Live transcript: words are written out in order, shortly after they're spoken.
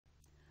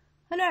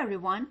Hello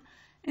everyone.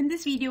 In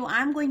this video,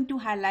 I'm going to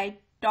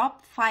highlight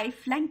top 5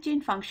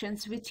 LangChain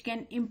functions which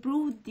can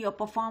improve your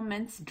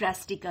performance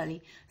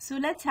drastically. So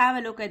let's have a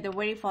look at the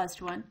very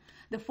first one.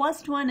 The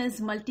first one is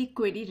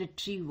multi-query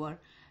retriever.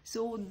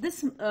 So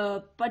this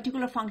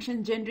particular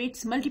function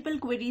generates multiple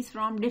queries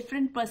from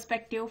different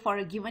perspectives for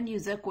a given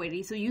user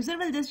query. So user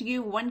will just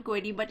give one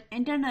query, but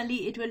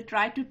internally it will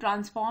try to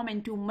transform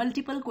into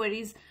multiple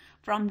queries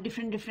from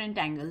different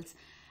angles.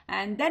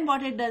 And then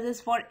what it does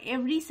is for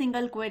every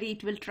single query,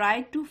 it will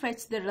try to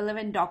fetch the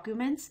relevant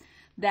documents.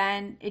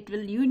 Then it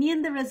will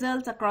union the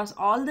results across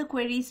all the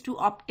queries to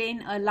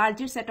obtain a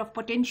larger set of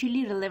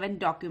potentially relevant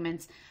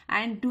documents.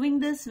 And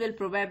doing this will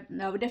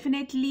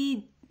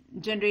definitely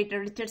generate a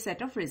richer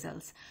set of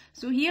results.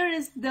 So here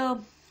is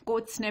the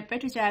code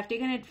snippet, which I have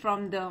taken it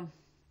from the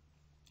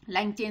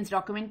LangChain's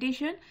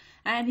documentation.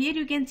 And here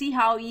you can see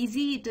how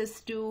easy it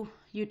is to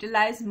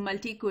utilize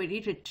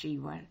multi-query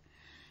retriever.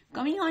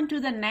 Coming on to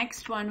the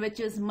next one, which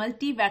is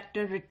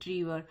multi-vector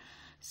retriever.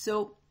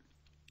 So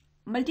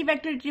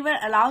multi-vector retriever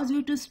allows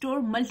you to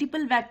store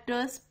multiple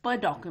vectors per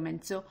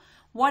document. So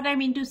what I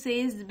mean to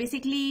say is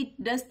basically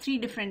it does three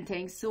different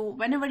things. So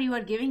whenever you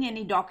are giving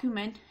any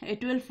document,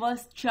 it will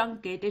first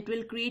chunk it. It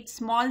will create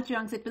small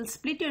chunks. It will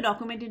split your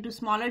document into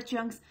smaller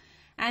chunks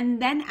and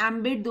then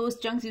embed those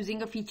chunks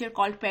using a feature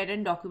called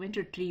parent document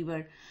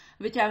retriever,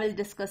 which I will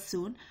discuss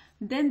soon.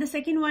 Then the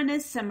second one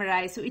is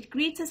summarize. So it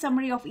creates a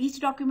summary of each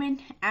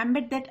document,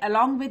 embed that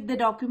along with the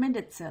document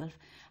itself.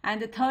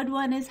 And the third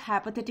one is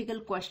hypothetical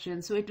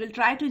questions. So it will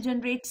try to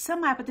generate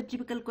some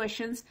hypothetical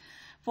questions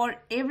for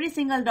every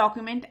single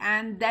document,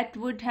 and that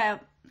would have,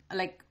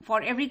 like,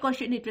 for every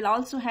question it will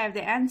also have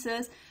the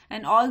answers,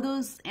 and all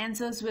those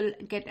answers will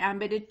get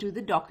embedded to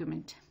the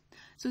document.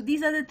 So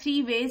these are the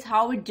three ways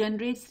how it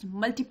generates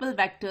multiple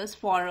vectors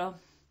for a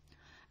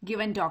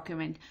given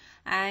document.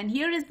 And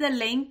here is the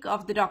link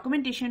of the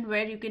documentation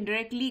where you can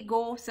directly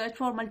go search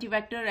for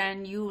multi-vector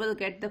and you will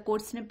get the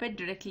code snippet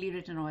directly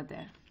written over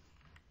there.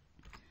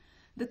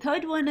 The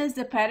third one is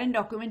the parent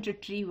document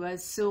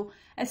retrievers. So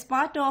as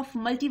part of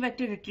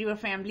multi-vector retriever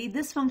family,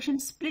 this function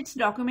splits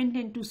document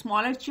into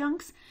smaller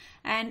chunks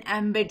and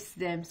embeds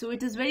them. So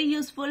it is very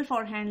useful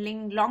for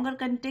handling longer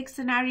context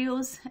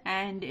scenarios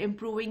and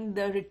improving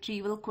the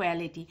retrieval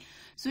quality.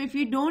 So if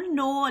you don't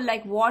know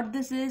like what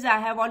this is, I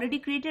have already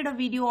created a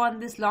video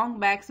on this long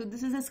back. So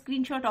this is a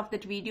screenshot of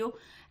that video,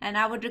 and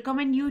I would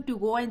recommend you to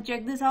go and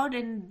check this out.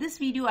 In this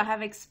video, I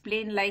have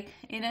explained like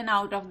in and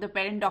out of the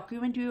parent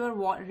document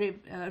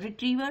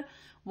retriever,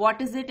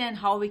 what is it and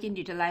how we can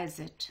utilize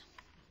it.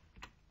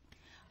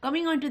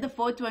 Coming on to the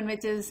fourth one,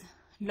 which is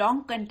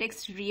long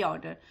context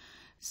reorder.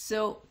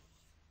 So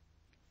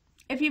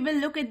if you will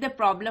look at the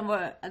problem,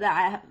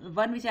 the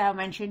one which I have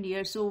mentioned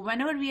here, so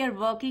whenever we are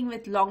working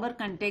with longer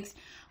context,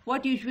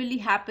 what usually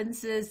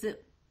happens is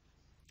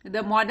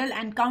the model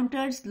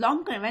encounters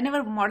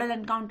whenever model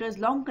encounters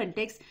long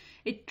context,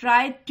 it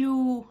tries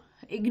to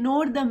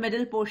ignore the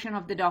middle portion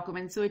of the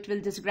document. So it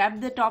will just grab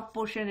the top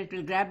portion, it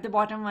will grab the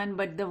bottom one,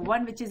 but the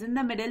one which is in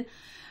the middle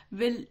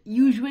will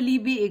usually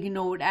be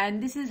ignored.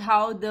 And this is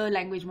how the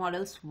language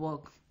models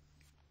work.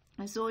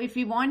 So if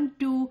we want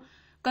to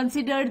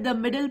consider the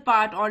middle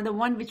part or the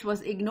one which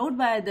was ignored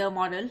by the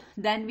model,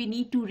 then we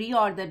need to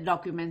reorder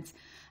documents.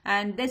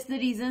 And that's the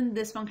reason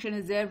this function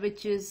is there,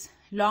 which is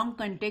long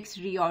context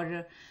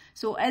reorder.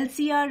 So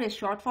LCR is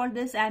short for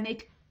this, and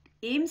it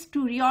aims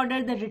to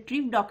reorder the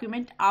retrieved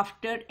document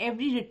after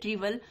every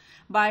retrieval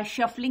by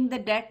shuffling the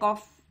deck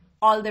of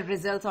all the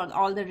results or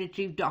all the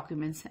retrieved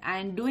documents.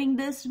 And doing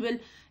this will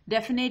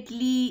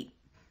definitely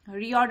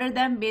reorder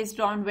them based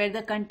on where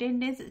the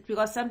content is,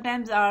 because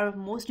sometimes our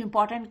most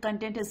important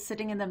content is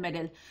sitting in the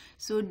middle.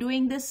 So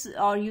doing this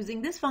or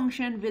using this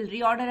function will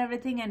reorder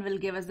everything and will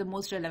give us the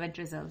most relevant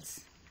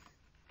results.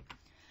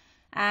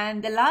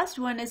 And the last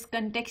one is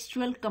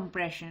contextual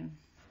compression.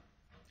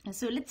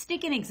 So let's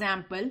take an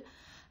example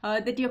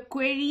that your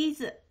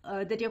queries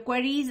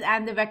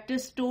and the vector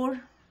store,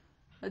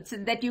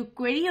 that you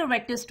query your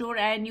vector store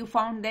and you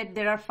found that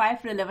there are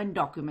 5 relevant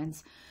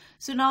documents.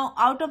 So now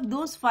out of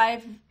those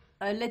 5,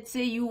 let's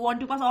say you want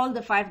to pass all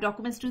the 5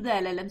 documents to the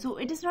LLM. So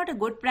it is not a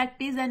good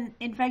practice, and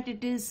in fact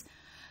it is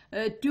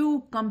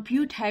too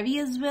compute heavy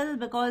as well,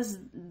 because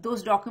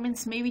those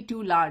documents may be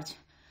too large.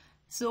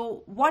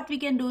 So what we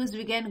can do is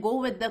we can go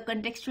with the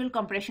contextual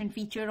compression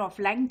feature of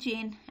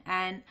LangChain,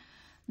 and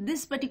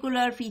this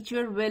particular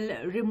feature will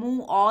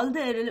remove all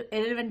the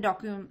irrelevant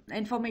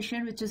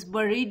information which is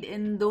buried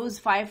in those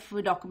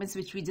 5 documents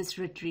which we just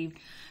retrieved.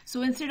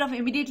 So instead of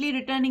immediately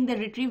returning the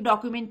retrieved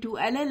document to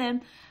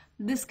LLM,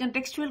 this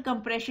contextual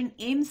compression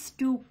aims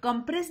to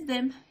compress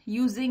them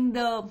using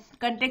the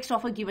context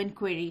of a given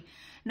query.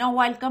 Now,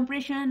 while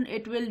compression,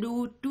 it will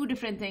do two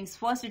different things.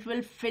 First, it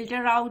will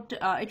filter out,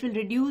 it will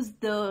reduce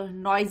the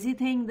noisy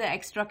thing, the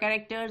extra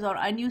characters or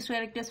unused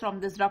characters from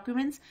these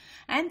documents.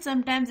 And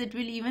sometimes it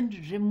will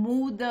even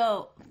remove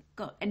the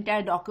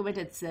entire document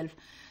itself.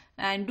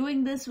 And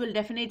doing this will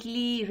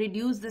definitely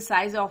reduce the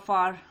size of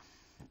our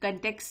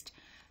context,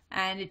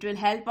 and it will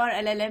help our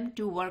LLM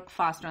to work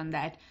fast on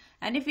that.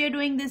 And if we are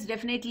doing this,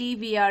 definitely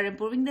we are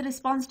improving the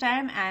response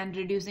time and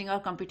reducing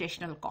our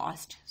computational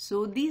cost.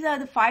 So these are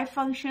the 5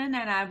 functions,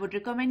 and I would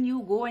recommend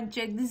you go and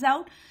check this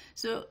out.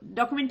 So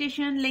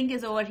documentation link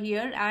is over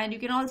here, and you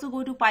can also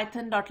go to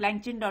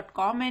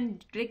python.langchain.com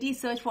and directly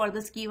search for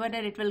this keyword,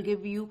 and it will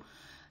give you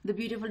the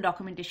beautiful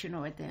documentation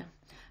over there.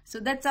 So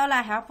that's all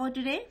I have for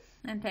today,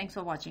 and thanks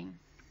for watching.